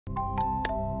At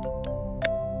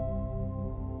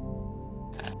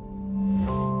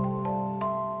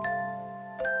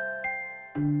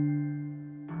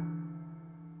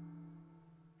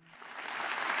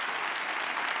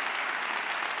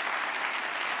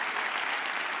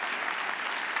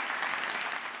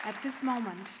this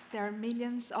moment, there are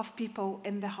millions of people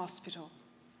in the hospital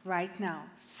right now,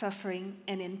 suffering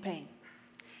and in pain.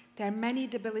 There are many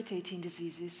debilitating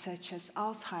diseases such as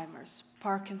Alzheimer's,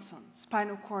 Parkinson,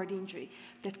 spinal cord injury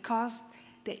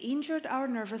that injured our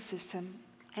nervous system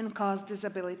and cause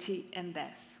disability and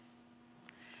death.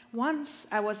 Once,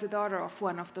 I was the daughter of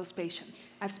one of those patients.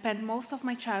 I've spent most of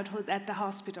my childhood at the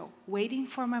hospital, waiting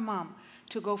for my mom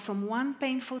to go from one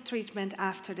painful treatment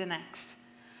after the next.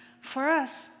 For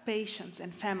us, patients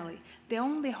and family, the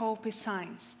only hope is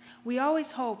science. We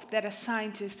always hope that a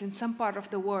scientist in some part of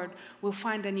the world will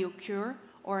find a new cure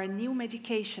or a new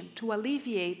medication to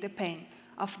alleviate the pain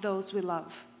of those we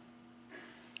love.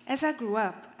 As I grew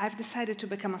up, I've decided to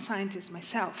become a scientist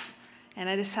myself, and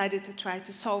I decided to try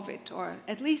to solve it, or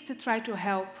at least to try to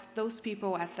help those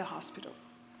people at the hospital.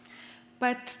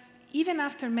 But even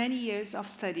after many years of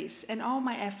studies and all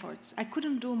my efforts, I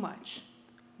couldn't do much.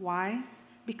 Why?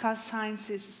 Because science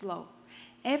is slow.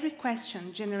 Every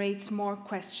question generates more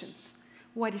questions.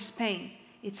 What is pain?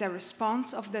 It's a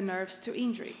response of the nerves to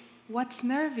injury. What's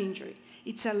nerve injury?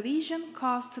 It's a lesion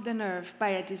caused to the nerve by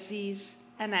a disease,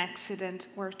 an accident,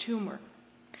 or a tumor.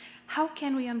 How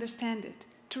can we understand it?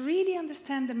 To really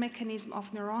understand the mechanism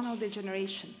of neuronal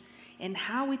degeneration and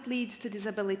how it leads to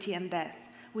disability and death,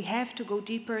 we have to go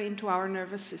deeper into our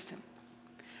nervous system.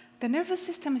 The nervous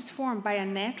system is formed by a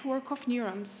network of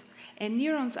neurons, and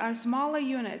neurons are smaller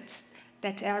units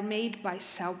that are made by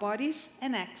cell bodies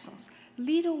and axons,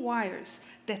 little wires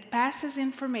that passes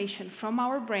information from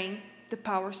our brain, the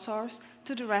power source,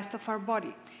 to the rest of our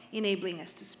body, enabling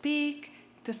us to speak,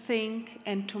 to think,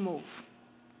 and to move.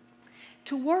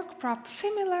 To work properly,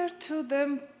 similar to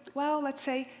the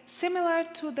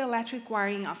electric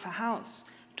wiring of a house.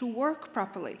 To work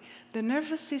properly, the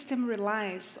nervous system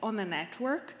relies on the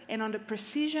network and on the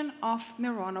precision of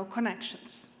neuronal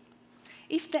connections.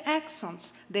 If the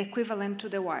axons, the equivalent to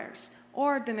the wires,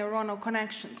 or the neuronal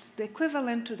connections, the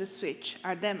equivalent to the switch,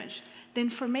 are damaged, the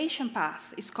information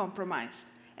path is compromised,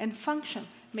 and function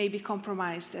may be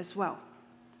compromised as well.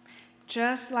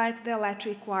 Just like the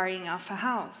electric wiring of a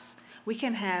house, we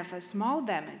can have a small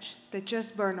damage that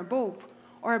just burns a bulb,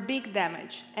 or a big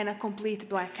damage and a complete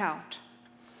blackout.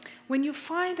 When you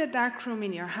find a dark room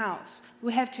in your house,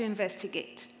 we have to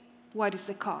investigate. What is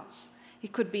the cause?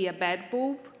 It could be a bad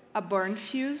bulb, a burned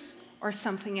fuse, or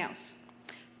something else.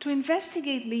 To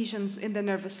investigate lesions in the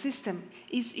nervous system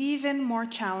is even more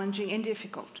challenging and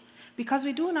difficult, because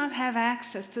we do not have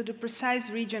access to the precise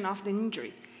region of the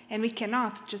injury, and we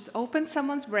cannot just open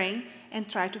someone's brain and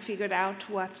try to figure out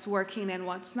what's working and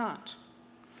what's not.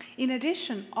 In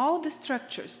addition, all the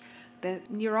structures, the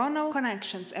neuronal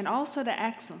connections and also the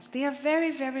axons, they are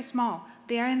very, very small.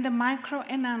 They are in the micro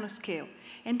and nanoscale.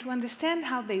 And to understand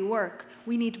how they work,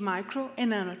 we need micro and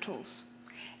nano tools.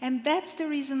 And that's the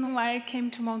reason why I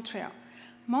came to Montreal.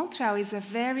 Montreal is a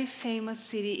very famous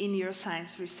city in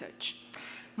neuroscience research.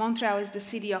 Montreal is the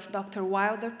city of Dr.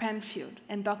 Wilder Penfield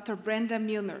and Dr. Brenda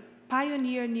Milner,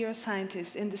 pioneer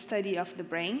neuroscientists in the study of the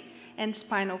brain and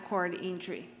spinal cord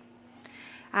injury.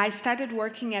 I started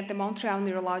working at the Montreal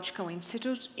Neurological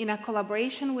Institute in a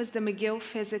collaboration with the McGill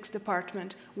Physics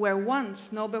Department, where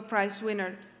once Nobel Prize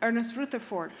winner Ernest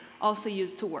Rutherford also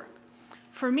used to work.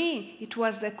 For me, it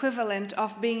was the equivalent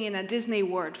of being in a Disney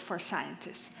World for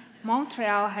scientists.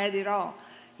 Montreal had it all.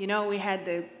 You know, we had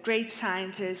the great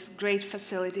scientists, great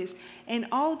facilities, and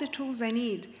all the tools I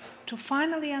need to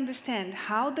finally understand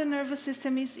how the nervous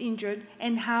system is injured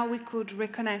and how we could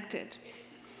reconnect it.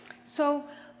 So,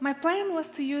 my plan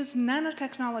was to use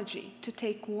nanotechnology to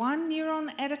take one neuron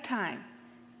at a time,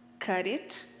 cut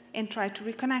it, and try to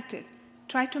reconnect it,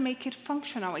 try to make it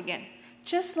functional again,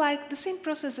 just like the same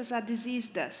process as a disease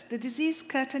does. The disease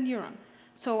cut a neuron.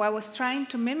 So I was trying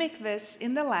to mimic this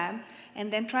in the lab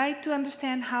and then try to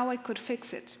understand how I could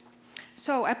fix it.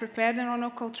 So I prepared a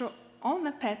neuronal culture on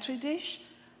a Petri dish.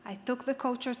 I took the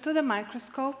culture to the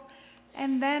microscope,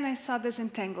 and then I saw this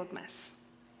entangled mess.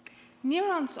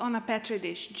 Neurons on a Petri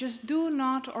dish just do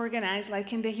not organize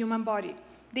like in the human body.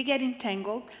 They get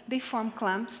entangled, they form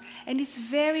clumps, and it's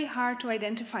very hard to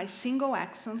identify single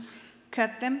axons,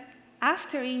 cut them,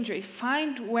 after injury,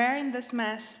 find where in this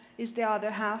mess is the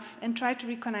other half, and try to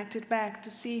reconnect it back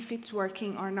to see if it's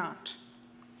working or not.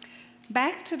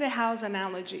 Back to the house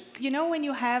analogy. You know when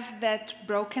you have that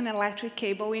broken electric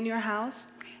cable in your house,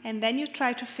 and then you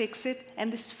try to fix it,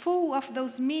 and it's full of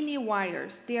those mini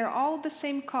wires. They are all the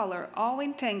same color, all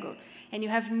entangled, and you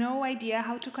have no idea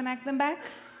how to connect them back?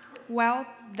 Well,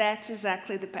 that's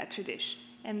exactly the Petri dish,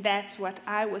 and that's what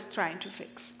I was trying to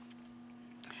fix.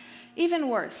 Even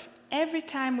worse, every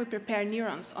time we prepare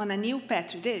neurons on a new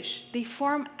Petri dish, they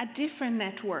form a different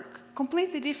network,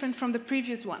 completely different from the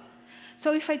previous one.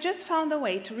 So if I just found a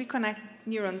way to reconnect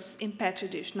neurons in Petri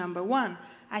dish number 1,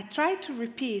 I try to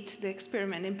repeat the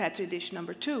experiment in Petri dish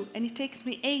number 2, and it takes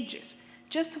me ages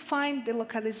just to find the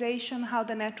localization, how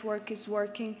the network is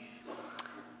working.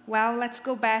 Well, let's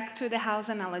go back to the house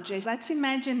analogy. Let's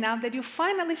imagine now that you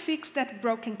finally fixed that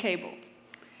broken cable.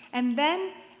 And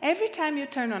then every time you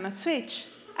turn on a switch,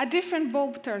 a different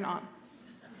bulb turns on.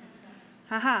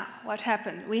 Haha, what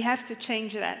happened? We have to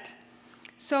change that.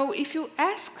 So if you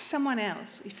ask someone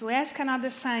else, if you ask another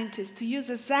scientist to use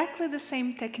exactly the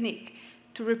same technique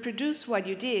to reproduce what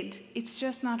you did, it's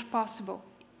just not possible.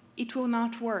 It will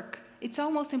not work. It's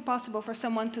almost impossible for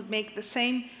someone to make the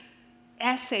same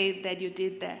assay that you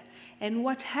did there. And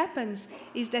what happens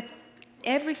is that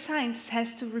every scientist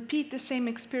has to repeat the same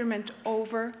experiment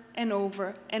over and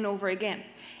over and over again.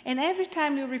 And every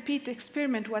time you repeat the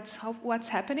experiment, what's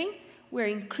happening? We're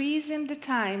increasing the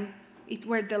time.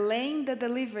 We're delaying the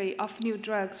delivery of new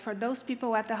drugs for those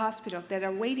people at the hospital that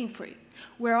are waiting for it.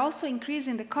 We're also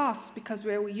increasing the costs because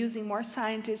we're using more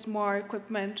scientists, more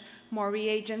equipment, more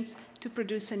reagents to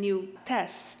produce a new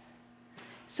test.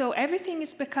 So everything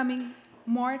is becoming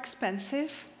more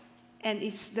expensive, and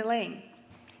it's delaying.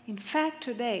 In fact,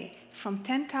 today, from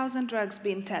 10,000 drugs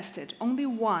being tested, only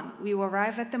one will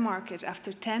arrive at the market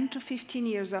after 10 to 15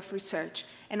 years of research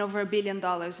and over $1 billion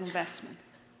investment.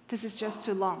 This is just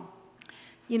too long.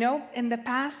 You know, in the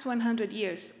past 100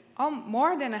 years,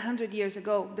 more than 100 years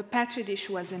ago, the Petri dish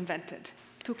was invented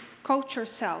to culture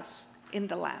cells in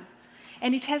the lab.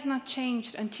 And it has not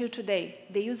changed until today.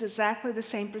 They use exactly the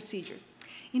same procedure.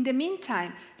 In the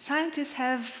meantime, scientists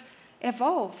have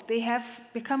evolved. They have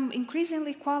become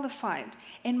increasingly qualified,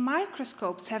 and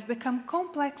microscopes have become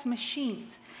complex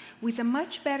machines with a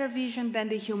much better vision than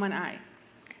the human eye.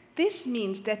 This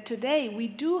means that today we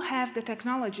do have the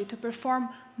technology to perform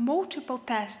multiple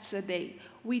tests a day.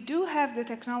 We do have the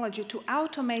technology to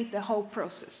automate the whole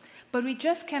process, but we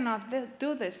just cannot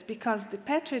do this because the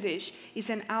Petri dish is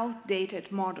an outdated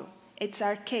model. It's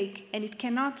archaic, and it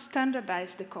cannot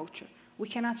standardize the culture. We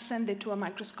cannot send it to a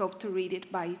microscope to read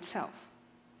it by itself.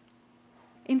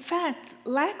 In fact,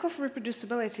 lack of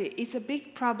reproducibility is a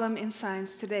big problem in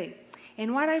science today.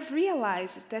 And what I've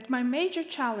realized is that my major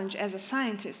challenge as a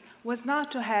scientist was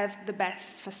not to have the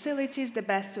best facilities, the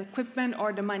best equipment,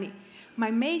 or the money.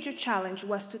 My major challenge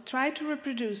was to try to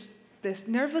reproduce the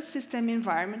nervous system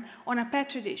environment on a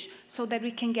Petri dish so that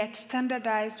we can get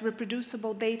standardized,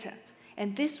 reproducible data.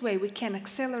 And this way, we can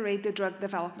accelerate the drug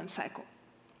development cycle.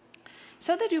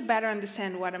 So that you better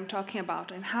understand what I'm talking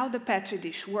about and how the Petri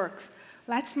dish works,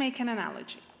 let's make an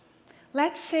analogy.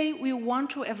 Let's say we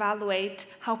want to evaluate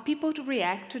how people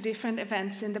react to different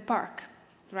events in the park,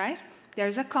 right?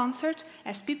 There's a concert.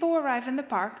 As people arrive in the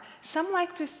park, some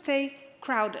like to stay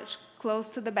crowded, close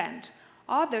to the band.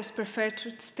 Others prefer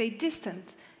to stay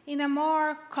distant, in a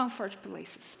more comfort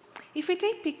places. If we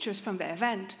take pictures from the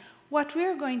event, what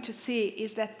we're going to see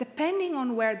is that depending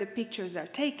on where the pictures are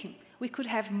taken, we could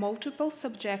have multiple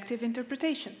subjective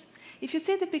interpretations. If you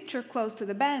see the picture close to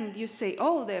the band, you say,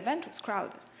 oh, the event was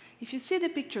crowded. If you see the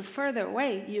picture further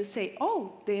away, you say,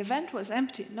 oh, the event was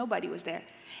empty, nobody was there.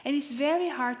 And it's very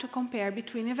hard to compare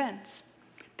between events.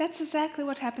 That's exactly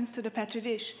what happens to the Petri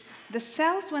dish. The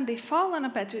cells, when they fall on a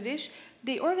Petri dish,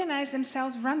 they organize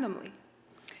themselves randomly.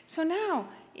 So now,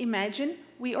 imagine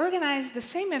we organize the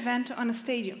same event on a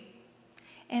stadium.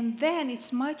 And then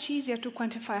it's much easier to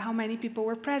quantify how many people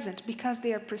were present because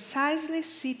they are precisely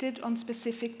seated on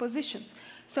specific positions.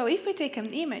 So if we take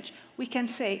an image, we can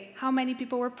say how many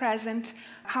people were present,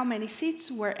 how many seats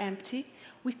were empty.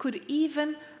 We could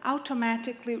even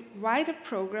automatically write a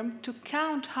program to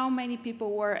count how many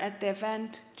people were at the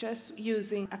event just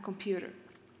using a computer.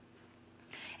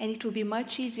 And it will be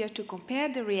much easier to compare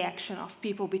the reaction of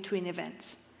people between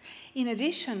events. In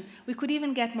addition, we could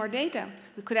even get more data.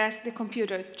 We could ask the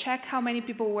computer, check how many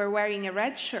people were wearing a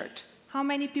red shirt, how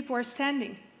many people are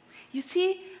standing. You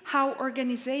see how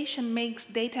organization makes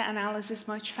data analysis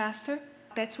much faster?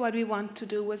 That's what we want to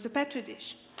do with the Petri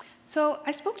dish. So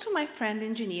I spoke to my friend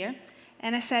engineer,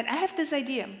 and I said, I have this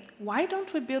idea. Why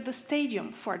don't we build a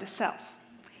stadium for the cells?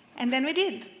 And then we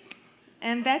did.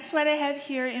 And that's what I have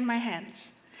here in my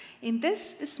hands. In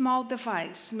this small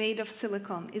device made of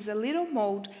silicone is a little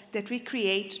mold that we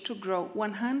create to grow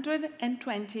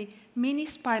 120 mini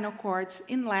spinal cords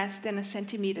in less than a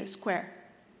centimeter square.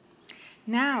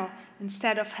 Now,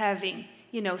 instead of having,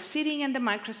 sitting in the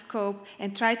microscope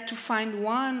and try to find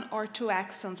 1 or 2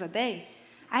 axons a day,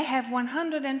 I have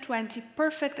 120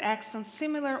 perfect axons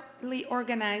similarly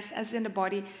organized as in the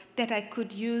body that I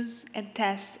could use and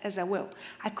test as I will.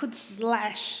 I could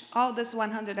slash all those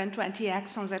 120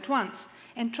 axons at once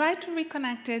and try to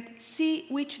reconnect it, see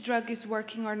which drug is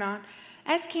working or not,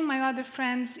 asking my other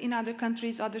friends in other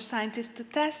countries, other scientists, to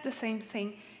test the same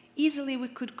thing. Easily we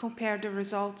could compare the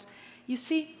results. You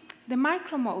see, the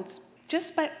micromolds,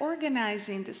 just by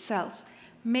organizing the cells,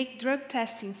 make drug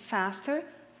testing faster,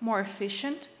 more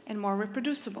efficient, and more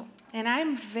reproducible. And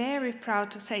I'm very proud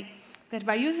to say that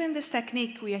by using this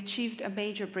technique, we achieved a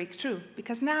major breakthrough,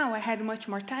 because now I had much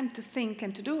more time to think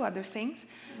and to do other things.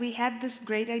 We had this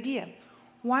great idea.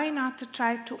 Why not to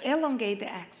try to elongate the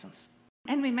axons?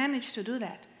 And we managed to do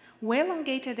that. We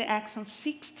elongated the axons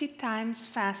 60 times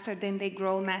faster than they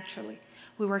grow naturally.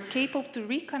 We were capable to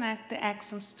reconnect the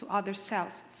axons to other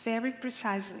cells very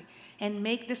precisely and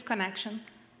make this connection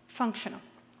functional.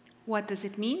 What does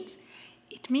it mean?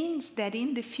 It means that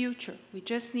in the future, we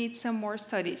just need some more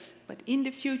studies, but in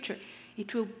the future,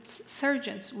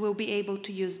 surgeons will be able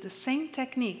to use the same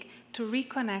technique to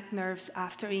reconnect nerves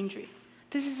after injury.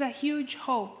 This is a huge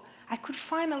hope. I could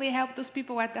finally help those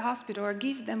people at the hospital or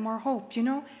give them more hope,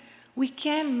 We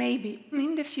can maybe,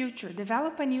 in the future,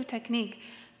 develop a new technique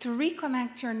to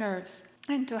reconnect your nerves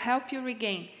and to help you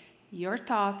regain your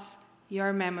thoughts,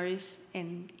 your memories,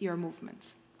 and your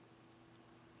movements.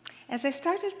 As I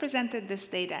started presenting this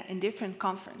data in different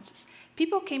conferences,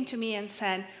 people came to me and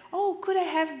said, "Oh, could I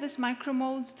have these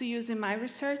micromolds to use in my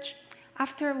research?"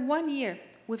 After 1 year,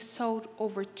 we've sold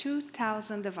over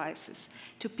 2,000 devices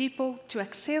to people to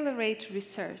accelerate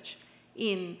research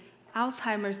in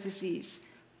Alzheimer's disease,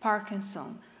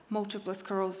 Parkinson, multiple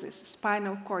sclerosis,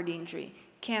 spinal cord injury,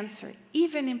 cancer,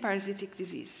 even in parasitic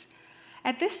disease.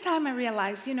 At this time, I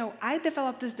realized, I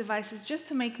developed these devices just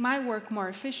to make my work more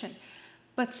efficient.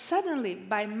 But suddenly,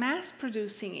 by mass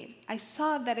producing it, I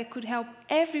saw that I could help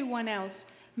everyone else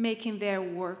making their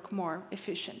work more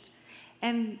efficient.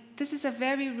 And this is a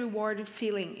very rewarding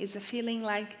feeling. It's a feeling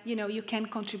like, you can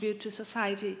contribute to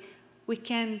society. We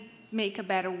can make a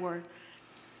better world.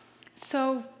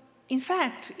 So, in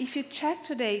fact, if you check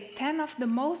today, 10 of the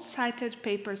most cited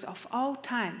papers of all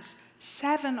times,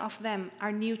 7 of them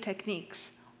are new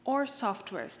techniques or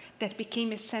softwares that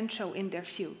became essential in their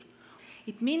field.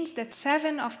 It means that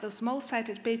 7 of those most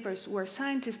cited papers were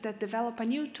scientists that develop a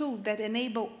new tool that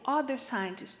enable other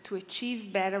scientists to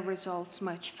achieve better results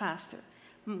much faster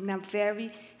in a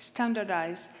very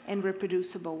standardized and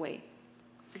reproducible way.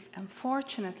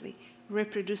 Unfortunately,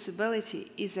 reproducibility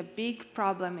is a big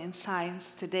problem in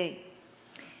science today.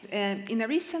 And in a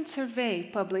recent survey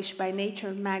published by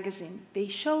Nature magazine, they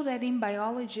show that in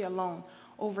biology alone,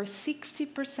 over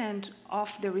 60%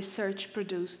 of the research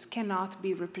produced cannot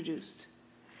be reproduced.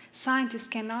 Scientists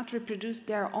cannot reproduce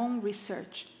their own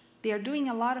research. They are doing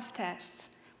a lot of tests.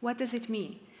 What does it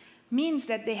mean? It means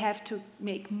that they have to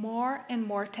make more and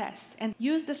more tests and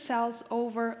use the cells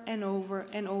over and over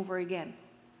and over again.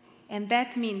 And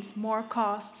that means more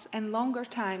costs and longer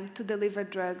time to deliver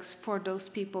drugs for those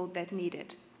people that need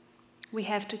it. We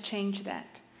have to change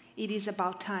that. It is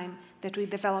about time that we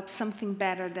develop something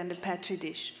better than the Petri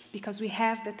dish, because we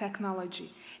have the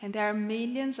technology, and there are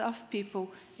millions of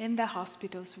people in the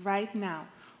hospitals right now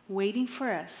waiting for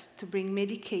us to bring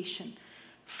medication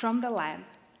from the lab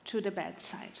to the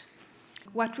bedside.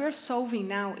 What we're solving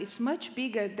now is much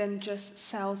bigger than just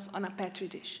cells on a Petri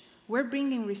dish. We're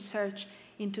bringing research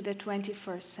into the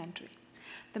 21st century.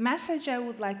 The message I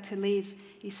would like to leave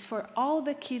is for all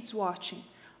the kids watching,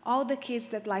 all the kids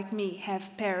that, like me,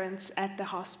 have parents at the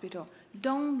hospital.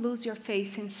 Don't lose your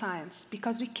faith in science,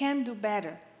 because we can do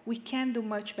better. We can do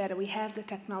much better. We have the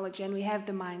technology and we have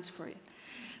the minds for it.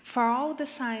 For all the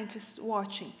scientists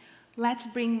watching, let's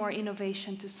bring more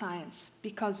innovation to science,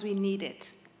 because we need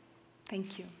it.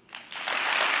 Thank you.